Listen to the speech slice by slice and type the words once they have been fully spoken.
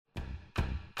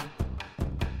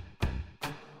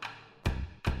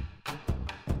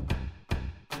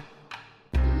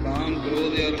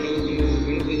Welcome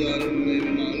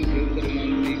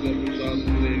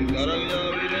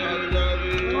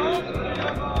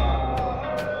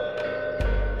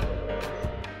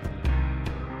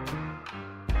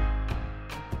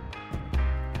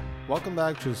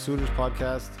back to the Suraj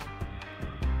Podcast.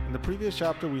 In the previous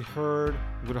chapter, we heard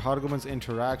Guru Hargobind's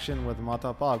interaction with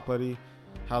Mata Pakpari,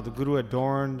 how the Guru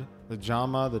adorned the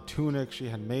jama, the tunic she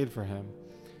had made for him,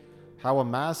 how a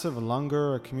massive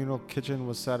langar, a communal kitchen,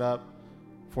 was set up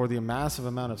for the massive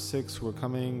amount of Sikhs who were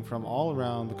coming from all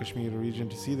around the Kashmir region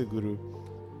to see the Guru.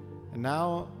 And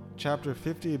now, chapter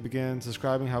 50 begins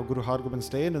describing how Guru Hargobind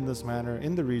stayed in this manner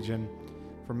in the region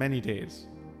for many days.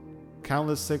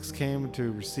 Countless Sikhs came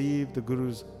to receive the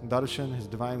Guru's darshan, his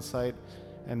divine sight,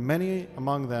 and many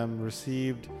among them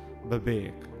received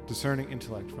vivek, discerning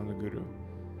intellect, from the Guru.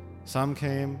 Some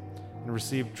came and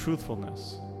received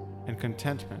truthfulness and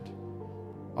contentment.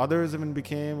 Others even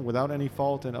became without any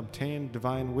fault and obtained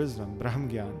divine wisdom,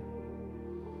 Brahmgyan.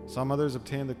 Some others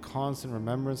obtained the constant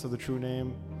remembrance of the true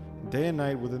name. Day and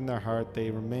night within their heart they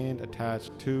remained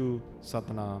attached to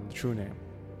Satnam, the true name.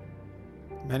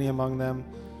 Many among them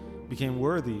became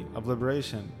worthy of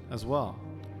liberation as well,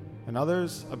 and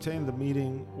others obtained the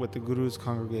meeting with the Guru's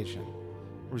congregation,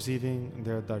 receiving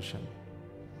their darshan.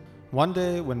 One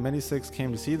day, when many Sikhs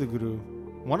came to see the Guru,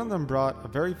 one of them brought a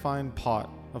very fine pot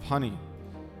of honey.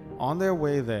 On their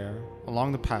way there,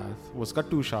 along the path, was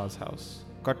Kattu Shah's house.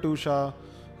 Kattu Shah,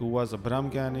 who was a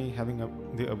Brahmgyani, having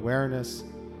the awareness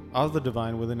of the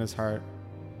divine within his heart.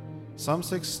 Some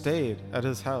Sikhs stayed at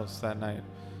his house that night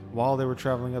while they were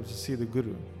traveling up to see the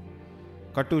Guru.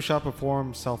 Kattu Shah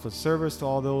performed selfless service to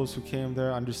all those who came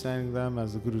there, understanding them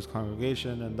as the Guru's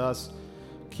congregation and thus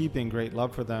keeping great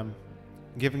love for them,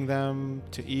 giving them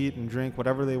to eat and drink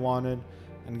whatever they wanted,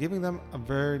 and giving them a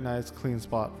very nice clean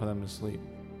spot for them to sleep.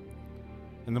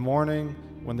 In the morning,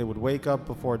 when they would wake up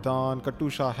before dawn,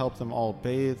 Kattu Shah helped them all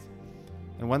bathe,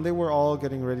 and when they were all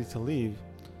getting ready to leave,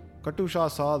 Kattu Shah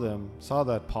saw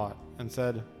that pot, and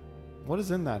said, "What is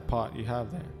in that pot you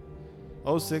have there?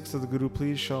 O Sikhs of the Guru,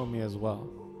 please show me as well."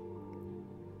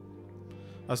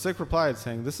 A Sikh replied,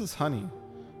 saying, "This is honey,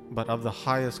 but of the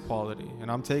highest quality, and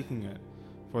I'm taking it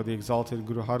for the exalted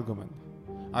Guru Hargobind.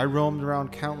 I roamed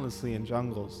around countlessly in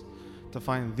jungles to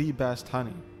find the best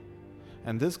honey,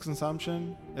 and its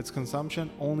consumption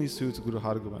only suits Guru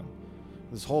Hargobind.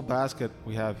 This whole basket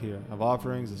we have here of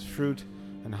offerings is fruit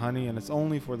and honey, and it's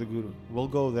only for the Guru. We'll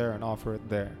go there and offer it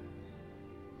there."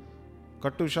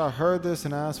 Kattu Shah heard this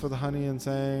and asked for the honey, and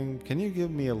saying, "Can you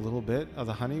give me a little bit of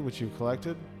the honey which you've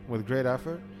collected with great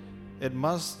effort? It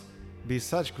must be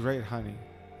such great honey.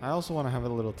 I also want to have a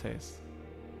little taste."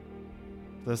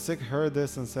 The Sikh heard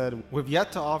this and said, "We've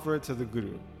yet to offer it to the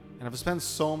Guru, and I've spent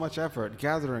so much effort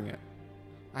gathering it.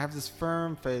 I have this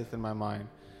firm faith in my mind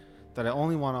that I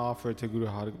only want to offer it to Guru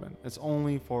Hargobind. It's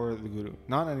only for the Guru,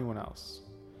 not anyone else.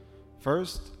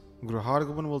 First, Guru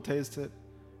Hargobind will taste it,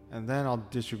 and then I'll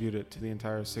distribute it to the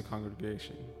entire Sikh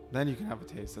congregation. Then you can have a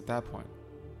taste at that point."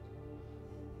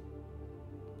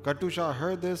 Kattu Shah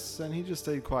heard this and he just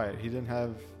stayed quiet. He didn't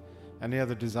have any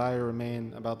other desire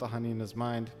remain about the honey in his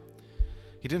mind.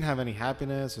 He didn't have any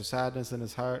happiness or sadness in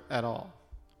his heart at all.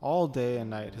 All day and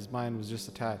night his mind was just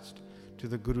attached to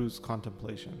the Guru's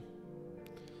contemplation.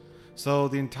 So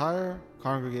the entire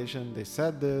congregation, they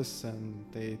said this and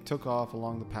they took off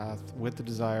along the path with the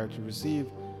desire to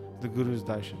receive the Guru's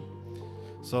darshan.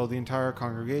 So the entire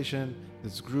congregation,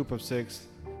 this group of Sikhs,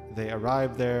 they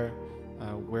arrived there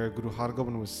where Guru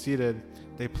Hargobind was seated.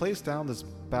 They placed down this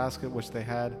basket which they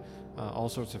had all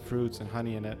sorts of fruits and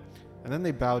honey in it, and then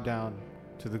they bowed down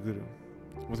to the Guru.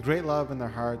 With great love in their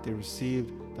heart, they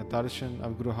received the darshan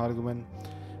of Guru Hargobind,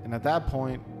 and at that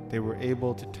point they were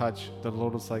able to touch the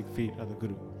lotus-like feet of the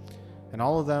Guru. And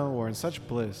all of them were in such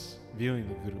bliss viewing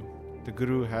the Guru. The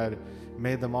Guru had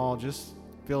made them all just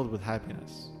filled with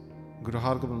happiness. Guru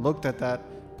Hargobind looked at that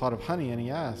pot of honey and he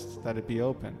asked that it be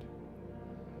opened.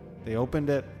 They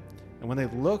opened it, and when they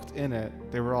looked in it,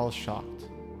 they were all shocked.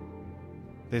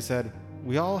 They said,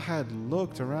 "We all had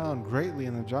looked around greatly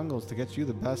in the jungles to get you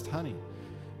the best honey.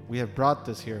 We have brought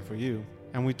this here for you,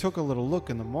 and we took a little look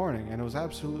in the morning and it was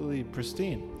absolutely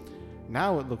pristine.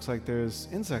 Now it looks like there's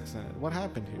insects in it. What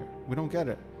happened here? We don't get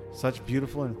it. Such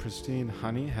beautiful and pristine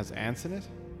honey has ants in it?"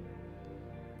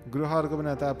 Guru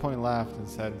Hargobind at that point laughed and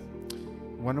said,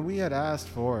 "When we had asked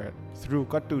for it through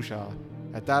Kattu Shah,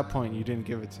 at that point you didn't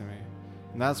give it to me,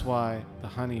 and that's why the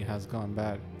honey has gone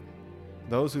bad.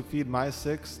 Those who feed my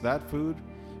Sikhs that food,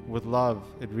 with love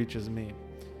it reaches me.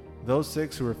 Those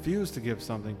Sikhs who refuse to give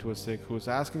something to a Sikh who is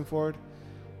asking for it,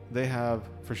 they have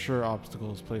for sure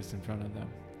obstacles placed in front of them.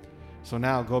 So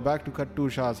now go back to Kattu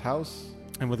Shah's house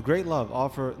and with great love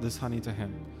offer this honey to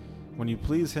him. When you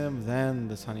please him, then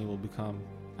this honey will become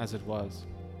as it was."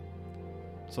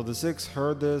 So the Sikhs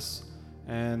heard this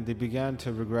and they began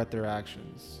to regret their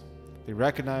actions. They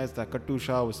recognized that Kattu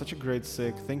Shah was such a great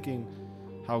Sikh, thinking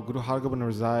how Guru Hargobind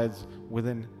resides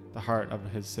within the heart of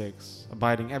his Sikhs,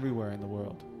 abiding everywhere in the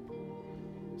world.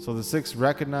 So the Sikhs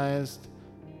recognized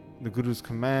the Guru's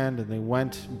command and they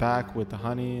went back with the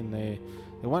honey, and they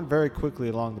went very quickly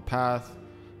along the path.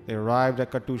 They arrived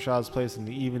at Kattu Shah's place in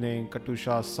the evening. Kattu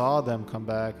Shah saw them come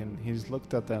back and he just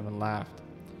looked at them and laughed.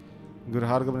 Guru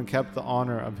Hargobind kept the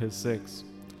honor of his Sikhs.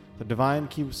 The divine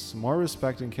keeps more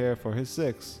respect and care for his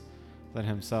Sikhs than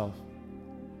himself.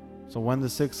 So when the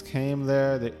Sikhs came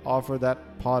there, they offered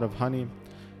that pot of honey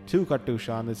to Kattu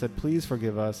Shah and they said, "Please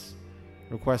forgive us,"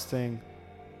 requesting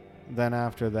then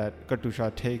after that Kattu Shah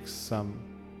takes some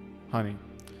honey.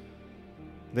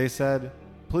 They said,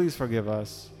 "Please forgive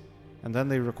us," and then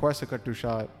they requested Kattu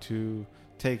Shah to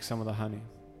take some of the honey.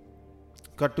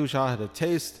 Kattu Shah had a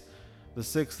taste. The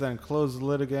Sikhs then closed the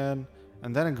lid again,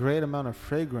 and then a great amount of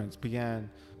fragrance began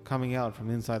coming out from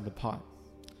inside the pot.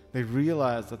 They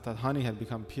realized that the honey had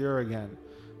become pure again,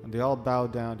 and they all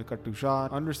bowed down to Kattu Shah,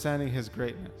 understanding his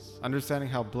greatness, understanding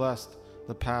how blessed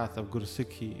the path of Guru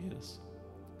Sikhi is.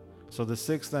 So the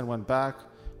Sikhs then went back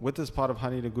with this pot of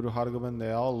honey to Guru Hargobind.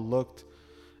 They all looked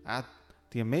at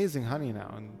the amazing honey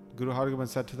now, and Guru Hargobind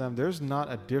said to them, "There's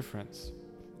not a difference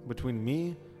between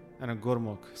me and a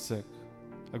Gurmukh Sikh,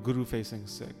 a Guru-facing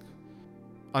Sikh.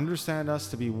 Understand us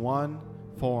to be one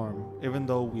form, even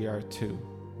though we are two.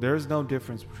 There is no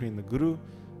difference between the Guru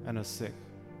and a Sikh."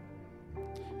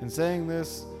 In saying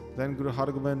this, then Guru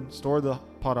Hargobind stored the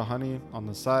pot of honey on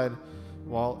the side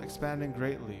while expanding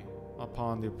greatly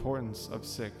upon the importance of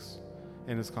Sikhs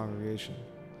in his congregation.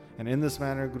 And in this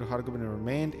manner, Guru Hargobind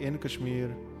remained in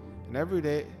Kashmir, and every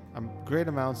day great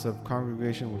amounts of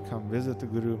congregation would come visit the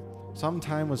Guru. Some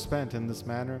time was spent in this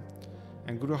manner,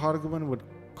 and Guru Hargobind would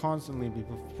constantly be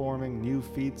performing new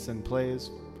feats and plays.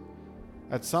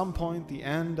 At some point, the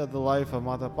end of the life of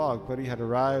Mata Pagpari had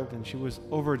arrived, and she was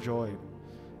overjoyed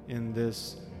in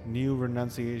this new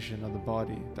renunciation of the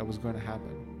body that was going to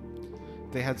happen.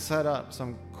 They had set up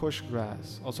some kush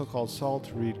grass, also called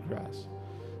salt reed grass,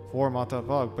 for Mata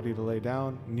Pagpari to lay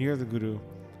down near the Guru,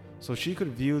 so she could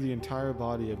view the entire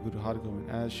body of Guru Hargobind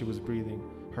as she was breathing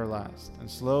her last. And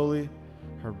slowly,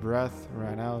 her breath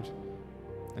ran out,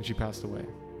 and she passed away.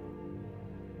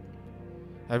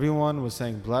 Everyone was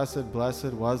saying, "Blessed,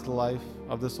 blessed was the life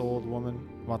of this old woman,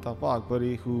 Mata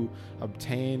Pagpari, who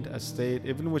obtained a state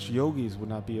even which yogis would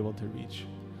not be able to reach.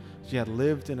 She had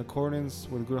lived in accordance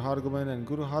with Guru Hargobind, and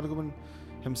Guru Hargobind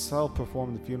himself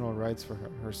performed the funeral rites for her.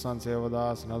 Her son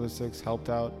Sevadas and other Sikhs helped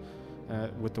out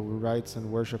with the rites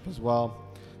and worship as well.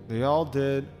 They all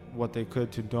did what they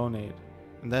could to donate,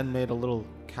 and then made a little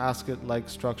casket-like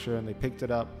structure, and they picked it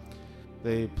up.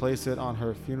 They placed it on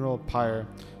her funeral pyre,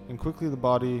 and quickly the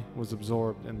body was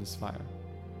absorbed in this fire.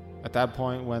 At that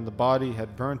point, when the body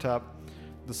had burnt up,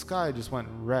 the sky just went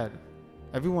red.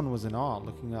 Everyone was in awe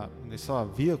looking up, and they saw a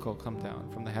vehicle come down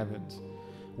from the heavens,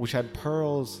 which had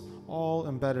pearls all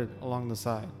embedded along the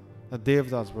side. The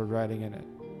Devdas were riding in it.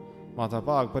 Mata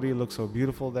Pagpari looked so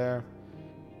beautiful there.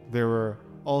 There were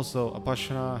also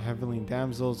Apashana, heavenly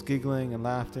damsels, giggling and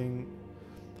laughing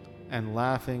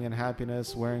in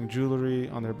happiness, wearing jewelry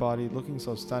on their body, looking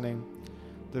so stunning.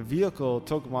 The vehicle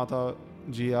took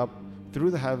Mataji up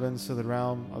through the heavens to the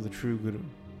realm of the true Guru.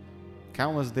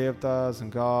 Countless Devtas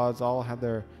and gods all had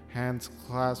their hands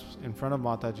clasped in front of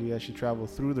Mataji as she traveled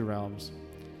through the realms.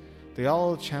 They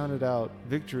all chanted out,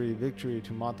 "Victory, victory"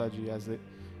 to Mataji as they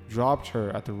dropped her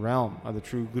at the realm of the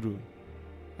true Guru.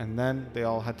 And then they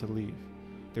all had to leave.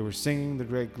 They were singing the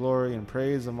great glory and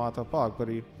praise of Mata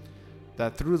Pagpari,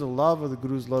 that through the love of the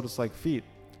Guru's lotus-like feet,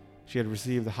 she had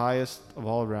received the highest of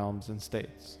all realms and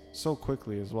states, so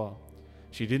quickly as well.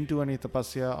 She didn't do any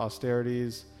tapasya,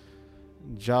 austerities,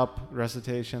 jap,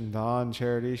 recitation, dhan,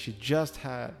 charity. She just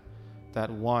had that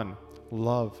one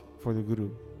love for the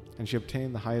Guru, and she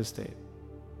obtained the highest state.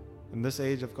 In this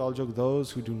age of Kal Yuga,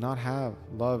 those who do not have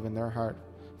love in their heart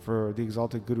for the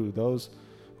exalted Guru, those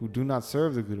who do not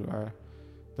serve the Guru, are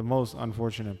the most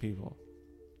unfortunate people,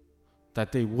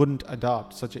 that they wouldn't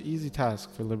adopt such an easy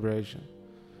task for liberation.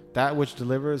 That which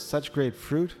delivers such great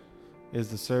fruit is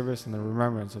the service and the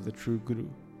remembrance of the true Guru.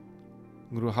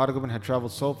 Guru Hargobind had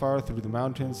traveled so far through the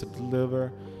mountains to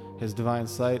deliver his divine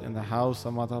sight in the house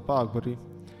of Mata Pagpari,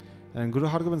 and Guru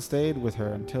Hargobind stayed with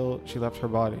her until she left her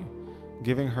body,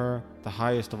 giving her the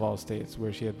highest of all states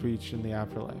where she had reached in the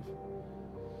afterlife.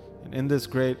 And in this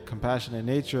great compassionate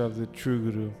nature of the true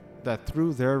Guru, that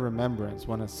through their remembrance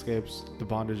one escapes the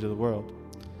bondage of the world,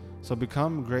 So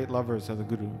become great lovers of the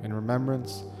Guru in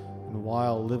remembrance, and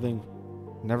while living,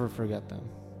 never forget them.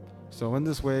 So in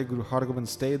this way, Guru Hargobind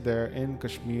stayed there in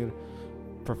Kashmir,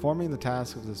 performing the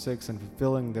task of the Sikhs and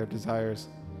fulfilling their desires.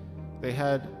 They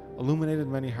had illuminated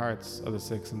many hearts of the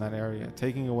Sikhs in that area,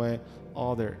 taking away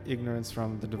all their ignorance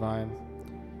from the divine.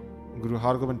 Guru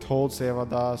Hargobind told Seva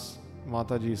Das,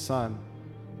 Mataji's son,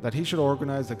 that he should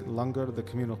organize the langar, the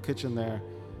communal kitchen there,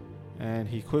 and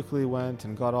he quickly went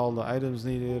and got all the items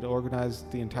needed,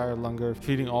 organized the entire langar,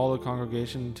 feeding all the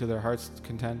congregation to their heart's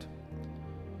content.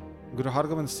 Guru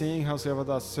Hargobind, seeing how Seva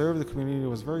Das served the community,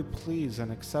 was very pleased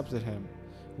and accepted him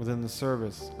within the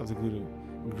service of the Guru,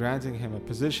 granting him a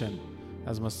position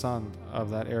as Masand of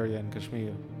that area in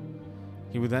Kashmir.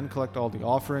 He would then collect all the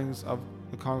offerings of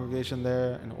the congregation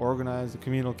there and organize the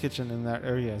communal kitchen in that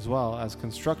area, as well as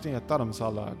constructing a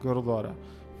dharamsala, gurudwara,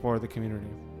 for the community.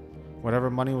 Whatever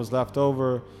money was left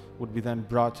over would be then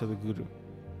brought to the Guru.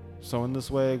 So in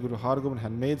this way, Guru Hargobind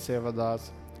had made Seva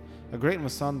Das a great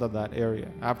Masand of that area,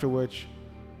 after which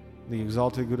the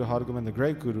exalted Guru Hargobind, the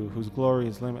great Guru, whose glory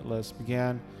is limitless,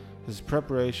 began his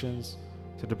preparations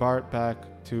to depart back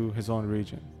to his own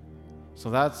region. So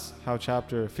that's how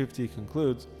chapter 50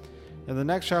 concludes. In the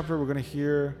next chapter, we're going to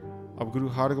hear of Guru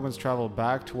Hargobind's travel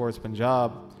back towards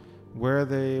Punjab, where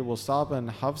they will stop in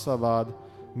Hafsabad,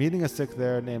 meeting a Sikh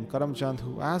there named Karamchand,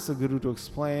 who asked the Guru to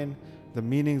explain the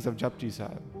meanings of Japji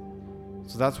Sahib.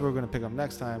 So that's what we're going to pick up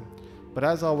next time. But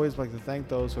as always, I'd like to thank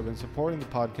those who have been supporting the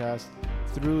podcast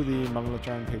through the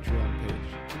Mangalacharan Patreon page.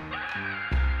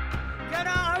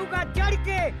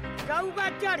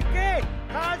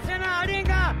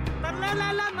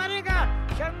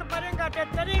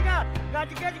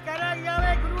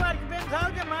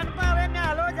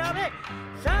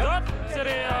 Sharan